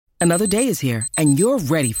Another day is here, and you're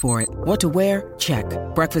ready for it. What to wear? Check.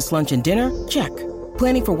 Breakfast, lunch, and dinner? Check.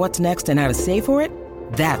 Planning for what's next and how to save for it?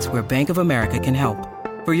 That's where Bank of America can help.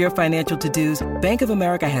 For your financial to-dos, Bank of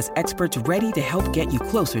America has experts ready to help get you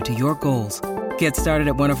closer to your goals. Get started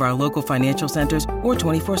at one of our local financial centers or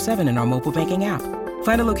 24/7 in our mobile banking app.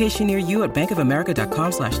 Find a location near you at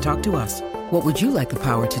bankofamerica.com/talktous. What would you like the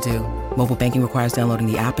power to do? Mobile banking requires downloading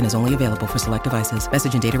the app and is only available for select devices.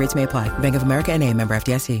 Message and data rates may apply. Bank of America N.A., member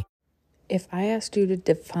FDIC. If I asked you to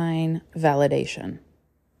define validation,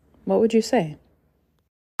 what would you say?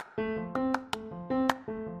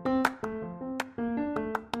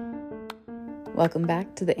 Welcome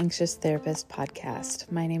back to the Anxious Therapist podcast.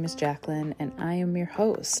 My name is Jacqueline and I am your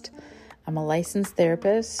host. I'm a licensed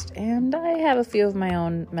therapist and I have a few of my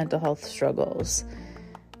own mental health struggles.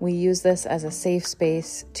 We use this as a safe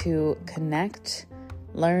space to connect,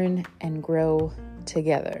 learn, and grow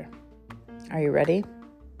together. Are you ready?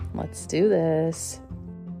 Let's do this.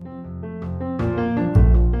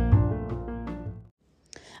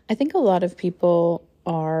 I think a lot of people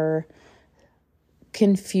are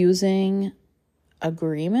confusing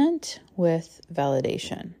agreement with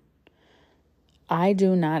validation. I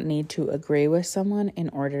do not need to agree with someone in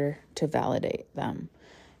order to validate them.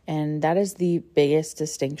 And that is the biggest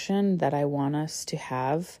distinction that I want us to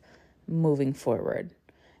have moving forward.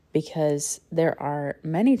 Because there are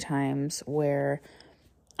many times where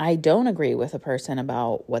I don't agree with a person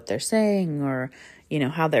about what they're saying or,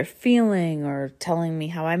 how they're feeling or telling me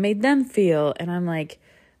how I made them feel. And I'm like,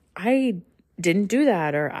 I didn't do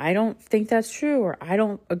that, or I don't think that's true, or I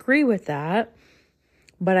don't agree with that.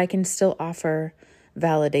 But I can still offer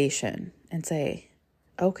validation and say,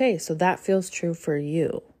 okay, so that feels true for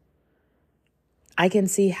you. I can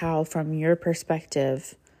see how from your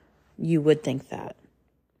perspective, you would think that.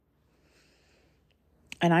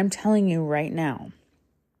 And I'm telling you right now,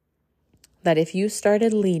 that if you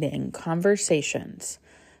started leading conversations,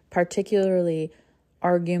 particularly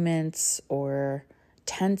arguments or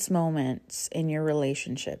tense moments in your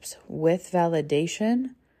relationships with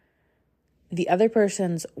validation, the other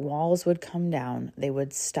person's walls would come down. They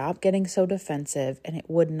would stop getting so defensive and it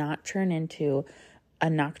would not turn into a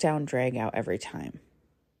knockdown drag out every time.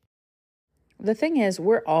 The thing is,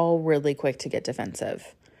 we're all really quick to get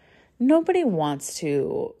defensive. Nobody wants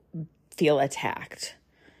to feel attacked.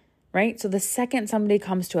 Right? So the second somebody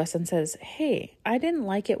comes to us and says, hey, I didn't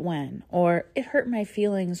like it when, or it hurt my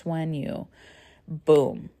feelings when you,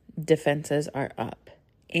 boom, defenses are up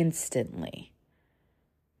instantly.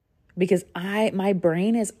 Because my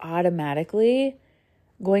brain is automatically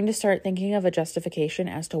going to start thinking of a justification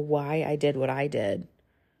as to why I did what I did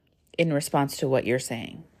in response to what you're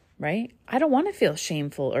saying. Right? I don't want to feel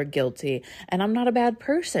shameful or guilty, and I'm not a bad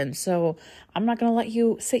person, so I'm not going to let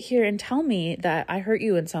you sit here and tell me that I hurt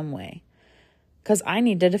you in some way because I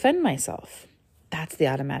need to defend myself. That's the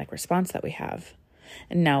automatic response that we have.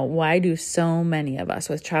 And now, why do so many of us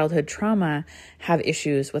with childhood trauma have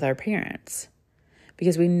issues with our parents?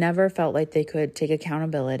 Because we never felt like they could take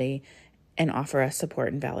accountability and offer us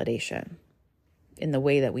support and validation in the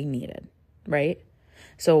way that we needed, right?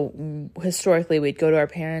 So historically, we'd go to our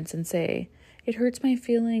parents and say, it hurts my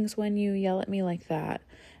feelings when you yell at me like that.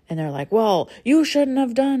 And they're like, well, you shouldn't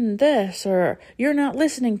have done this, or you're not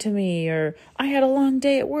listening to me, or I had a long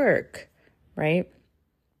day at work, right?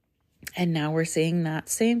 And now we're seeing that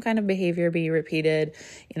same kind of behavior be repeated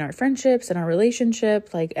in our friendships and our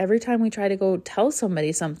relationship. Like every time we try to go tell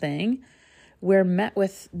somebody something, we're met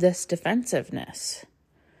with this defensiveness.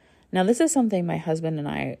 Now, this is something my husband and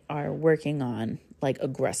I are working on, like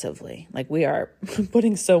aggressively. Like we are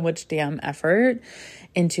putting so much damn effort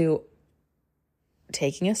into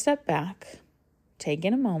taking a step back,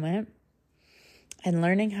 taking a moment, and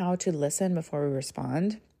learning how to listen before we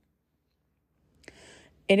respond.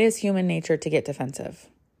 It is human nature to get defensive,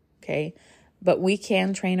 okay? But we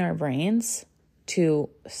can train our brains to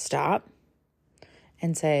stop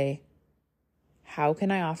and say, how can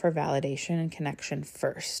I offer validation and connection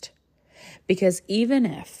first? Because even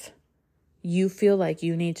if you feel like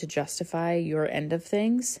you need to justify your end of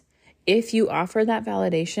things, if you offer that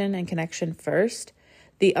validation and connection first,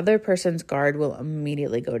 the other person's guard will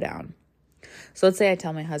immediately go down. So let's say I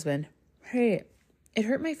tell my husband, hey, it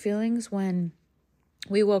hurt my feelings when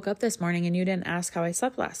we woke up this morning and you didn't ask how I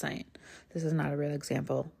slept last night. This is not a real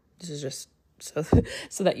example. This is just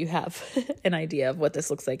so that you have an idea of what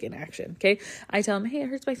this looks like in action, okay? I tell him, hey, it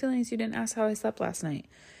hurts my feelings you didn't ask how I slept last night.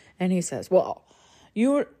 And he says, well,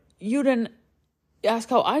 you didn't ask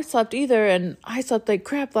how I slept either, and I slept like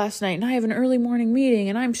crap last night, and I have an early morning meeting,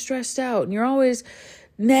 and I'm stressed out, and you're always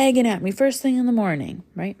nagging at me first thing in the morning,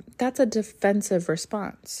 right? That's a defensive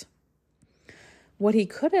response. What he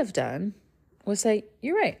could have done was say,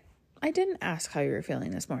 you're right. I didn't ask how you were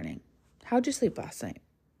feeling this morning. How'd you sleep last night?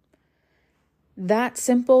 That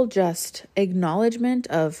simple just acknowledgement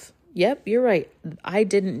of, yep, you're right. I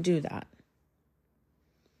didn't do that.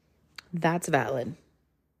 That's valid.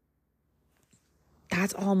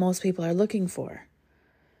 That's all most people are looking for.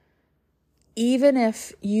 Even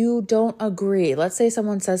if you don't agree, let's say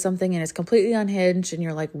someone says something and it's completely unhinged and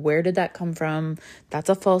you're like, where did that come from? That's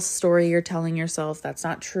a false story you're telling yourself. That's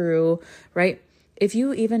not true, right? If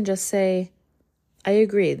you even just say, I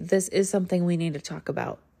agree, this is something we need to talk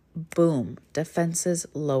about. Boom, defenses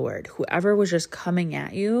lowered. Whoever was just coming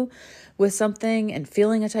at you with something and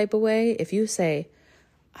feeling a type of way, if you say,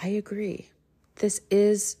 I agree, this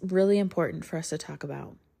is really important for us to talk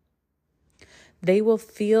about. They will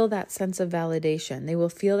feel that sense of validation. They will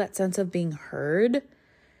feel that sense of being heard.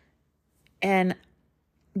 And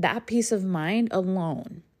that peace of mind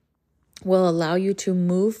alone will allow you to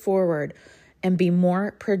move forward and be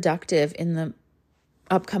more productive in the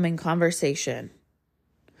upcoming conversation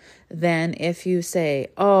than if you say,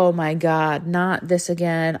 oh my God, not this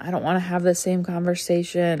again. I don't want to have the same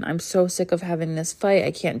conversation. I'm so sick of having this fight.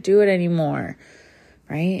 I can't do it anymore,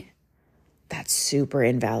 right? That's super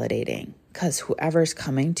invalidating because whoever's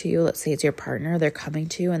coming to you, let's say it's your partner, they're coming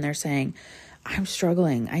to you and they're saying, I'm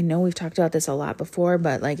struggling. I know we've talked about this a lot before,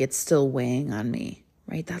 but like it's still weighing on me,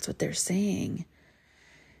 right? That's what they're saying.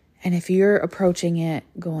 And if you're approaching it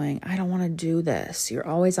going, I don't want to do this. You're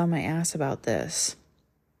always on my ass about this.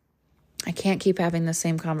 I can't keep having the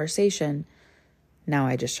same conversation. Now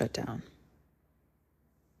I just shut down.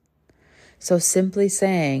 So simply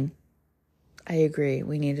saying, I agree,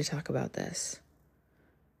 we need to talk about this.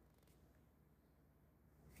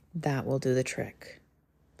 That will do the trick.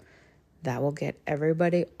 That will get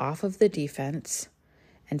everybody off of the defense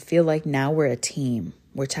and feel like now we're a team.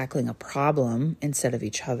 We're tackling a problem instead of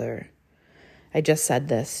each other. I just said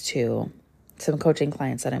this to some coaching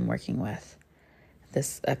clients that I'm working with.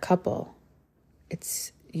 A couple.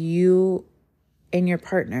 It's you and your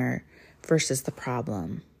partner versus the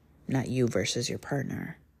problem, not you versus your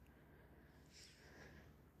partner.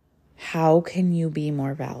 How can you be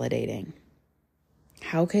more validating?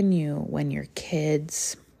 How can you, when your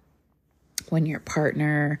kids, when your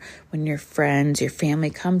partner, when your friends, your family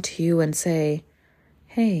come to you and say,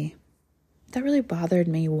 hey, that really bothered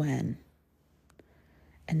me when?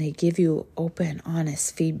 And they give you open,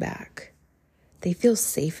 honest feedback. They feel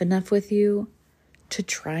safe enough with you to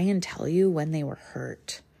try and tell you when they were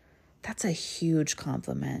hurt. That's a huge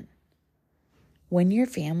compliment. When your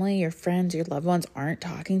family, your friends, your loved ones aren't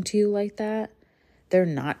talking to you like that, they're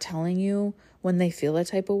not telling you when they feel a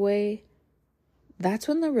type of way, that's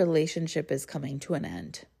when the relationship is coming to an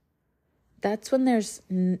end. That's when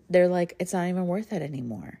they're like, it's not even worth it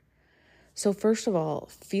anymore. So first of all,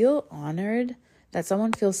 feel honored that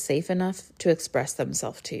someone feels safe enough to express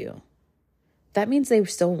themselves to you. That means they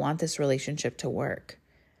still want this relationship to work.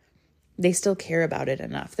 They still care about it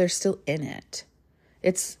enough. They're still in it.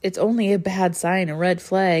 It's only a bad sign, a red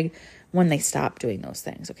flag, when they stop doing those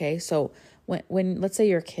things, okay? So when let's say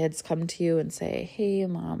your kids come to you and say, hey,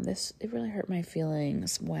 Mom, it really hurt my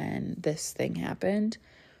feelings when this thing happened.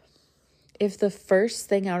 If the first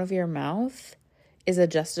thing out of your mouth is a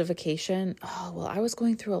justification, oh, well, I was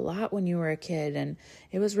going through a lot when you were a kid and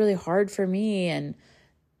it was really hard for me. And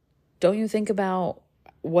don't you think about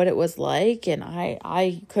what it was like? And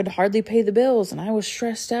I could hardly pay the bills and I was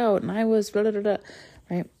stressed out and I was blah, blah, blah,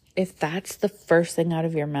 right? If that's the first thing out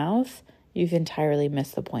of your mouth, you've entirely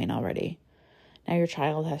missed the point already. Now your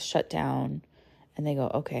child has shut down and they go,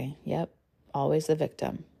 okay, yep, always the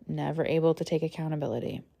victim, never able to take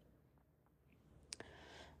accountability.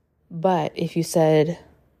 But if you said,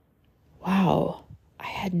 wow, I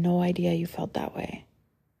had no idea you felt that way.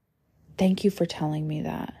 Thank you for telling me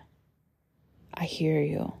that. I hear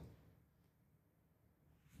you.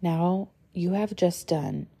 Now you have just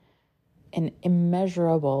done an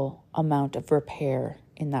immeasurable amount of repair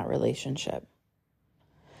in that relationship.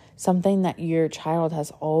 Something that your child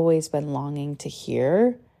has always been longing to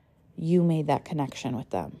hear, you made that connection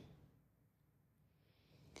with them.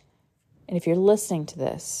 And if you're listening to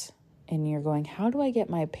this and you're going, how do I get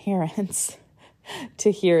my parents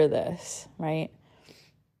to hear this, right?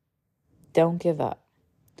 Don't give up.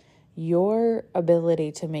 Your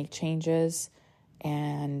ability to make changes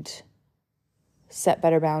and set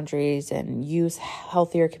better boundaries and use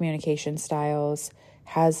healthier communication styles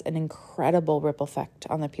has an incredible ripple effect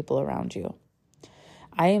on the people around you.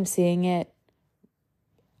 I am seeing it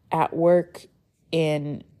at work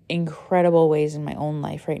in incredible ways in my own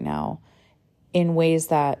life right now, in ways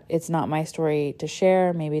that it's not my story to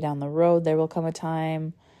share. Maybe down the road there will come a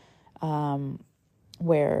time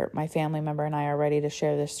where my family member and I are ready to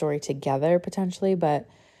share this story together potentially, but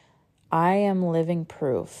I am living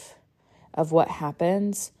proof of what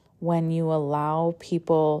happens when you allow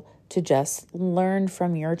people to just learn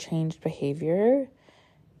from your changed behavior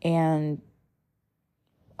and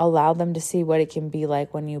allow them to see what it can be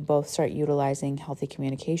like when you both start utilizing healthy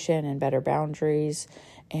communication and better boundaries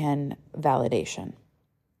and validation.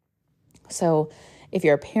 So if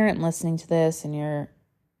you're a parent listening to this and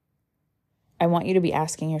I want you to be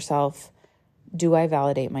asking yourself, do I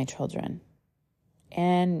validate my children?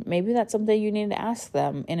 And maybe that's something you need to ask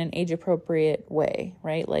them in an age-appropriate way,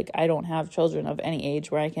 right? Like, I don't have children of any age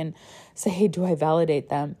where I can say, hey, do I validate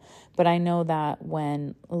them? But I know that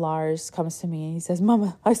when Lars comes to me and he says,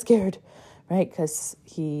 Mama, I'm scared, right? Because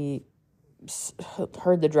he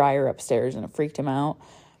heard the dryer upstairs and it freaked him out.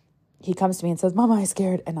 He comes to me and says, Mama, I'm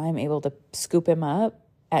scared. And I'm able to scoop him up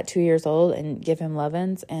at 2 years old and give him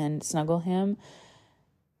lovin's and snuggle him.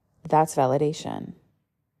 That's validation,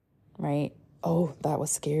 right? Oh, that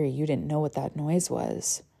was scary. You didn't know what that noise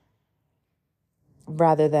was.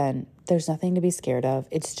 Rather than, there's nothing to be scared of.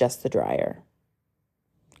 It's just the dryer.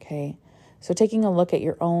 Okay? So taking a look at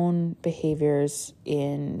your own behaviors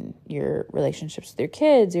in your relationships with your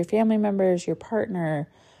kids, your family members, your partner.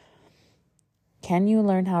 Can you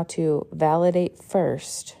learn how to validate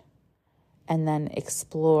first and then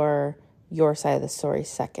explore your side of the story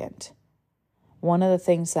second? One of the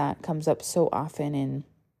things that comes up so often in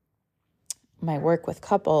my work with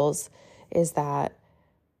couples is that,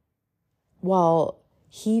 well,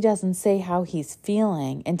 he doesn't say how he's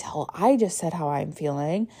feeling until I just said how I'm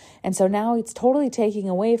feeling. And so now it's totally taking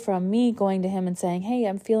away from me going to him and saying, hey,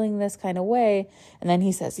 I'm feeling this kind of way. And then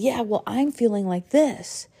he says, yeah, well, I'm feeling like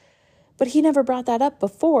this. But he never brought that up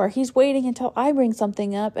before. He's waiting until I bring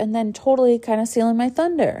something up and then totally kind of stealing my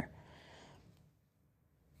thunder.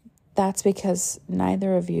 That's because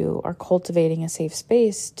neither of you are cultivating a safe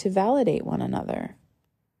space to validate one another.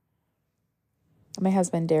 My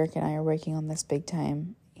husband, Derek, and I are working on this big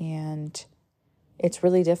time, and it's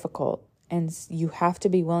really difficult. And you have to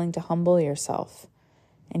be willing to humble yourself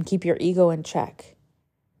and keep your ego in check.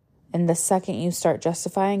 And the second you start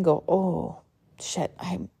justifying, go, oh, shit,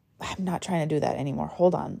 I'm not trying to do that anymore.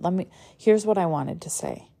 Hold on. Here's what I wanted to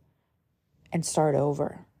say. And start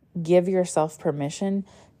over. Give yourself permission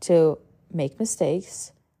to make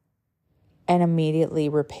mistakes and immediately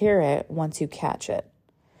repair it once you catch it.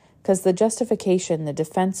 Because the justification, the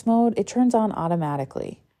defense mode, it turns on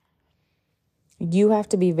automatically. You have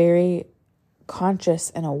to be very conscious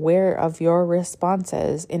and aware of your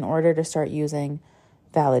responses in order to start using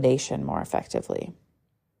validation more effectively.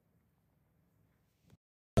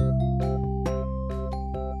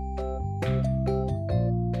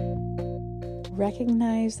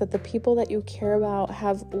 Recognize that the people that you care about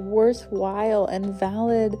have worthwhile and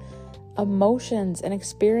valid emotions and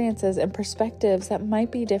experiences and perspectives that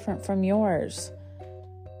might be different from yours.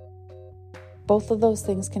 Both of those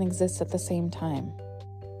things can exist at the same time.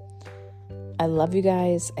 I love you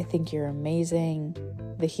guys. I think you're amazing.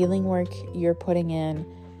 The healing work you're putting in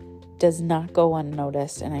does not go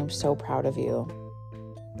unnoticed, and I'm so proud of you.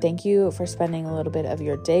 Thank you for spending a little bit of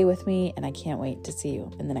your day with me, and I can't wait to see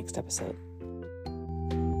you in the next episode.